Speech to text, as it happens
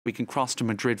We can cross to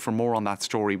Madrid for more on that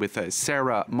story with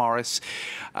Sarah Morris.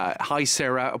 Hi,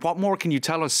 Sarah. What more can you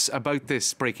tell us about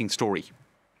this breaking story?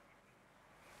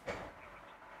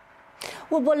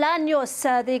 Well,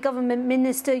 Bolaños, the government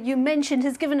minister you mentioned,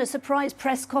 has given a surprise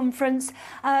press conference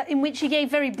in which he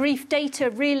gave very brief data,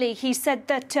 really. He said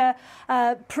that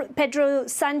Pedro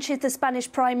Sanchez, the Spanish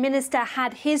Prime Minister,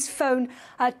 had his phone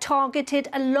targeted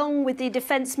along with the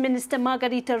Defence Minister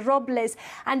Margarita Robles.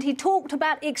 And he talked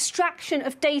about extraction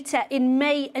of data in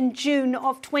May and June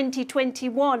of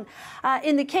 2021.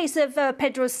 In the case of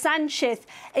Pedro Sanchez,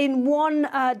 in one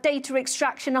data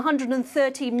extraction,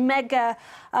 130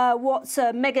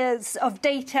 megas of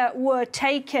data were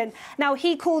taken. Now,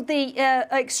 he called the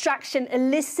extraction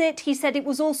illicit. He said it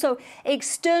was also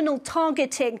external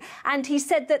targeting, and he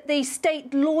said that the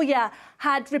state lawyer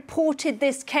had reported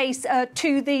this case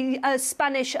to the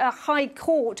Spanish High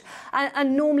Court,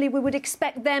 and normally we would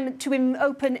expect them to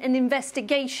open an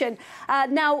investigation.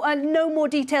 Now, no more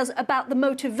details about the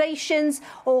motivations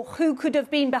or who could have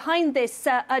been behind this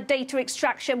data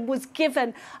extraction was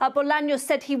given. Bolaños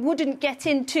said he wouldn't get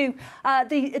into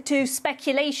to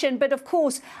speculation, but of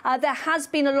course there has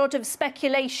been a lot of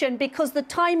speculation because the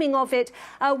timing of it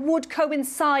would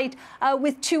coincide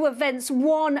with two events.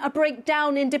 One, a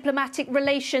breakdown in diplomatic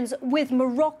relations with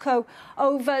Morocco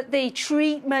over the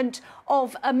treatment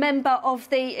of a member of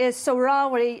the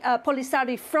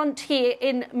Polisario Front here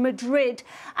in Madrid.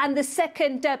 And the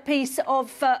second piece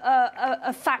of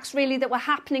facts really that were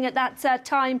happening at that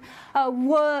time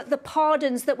were the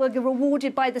pardons that were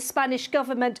rewarded by the Spanish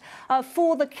government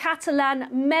for the Catalan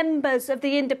members of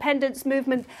the independence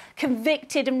movement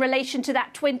convicted in relation to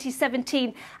that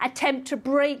 2017 attempt to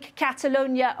break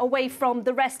Catalonia away from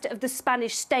the rest of the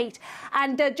Spanish state.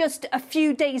 And just a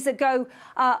few days ago,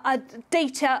 a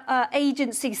data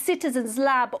agency, Citizens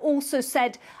Lab, also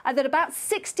said that about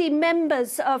 60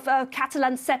 members of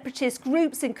Catalan separatist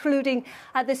groups, including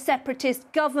the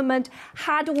separatist government,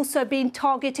 had also been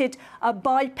targeted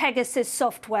by Pegasus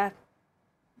software.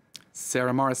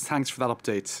 Sarah Morris, thanks for that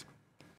update.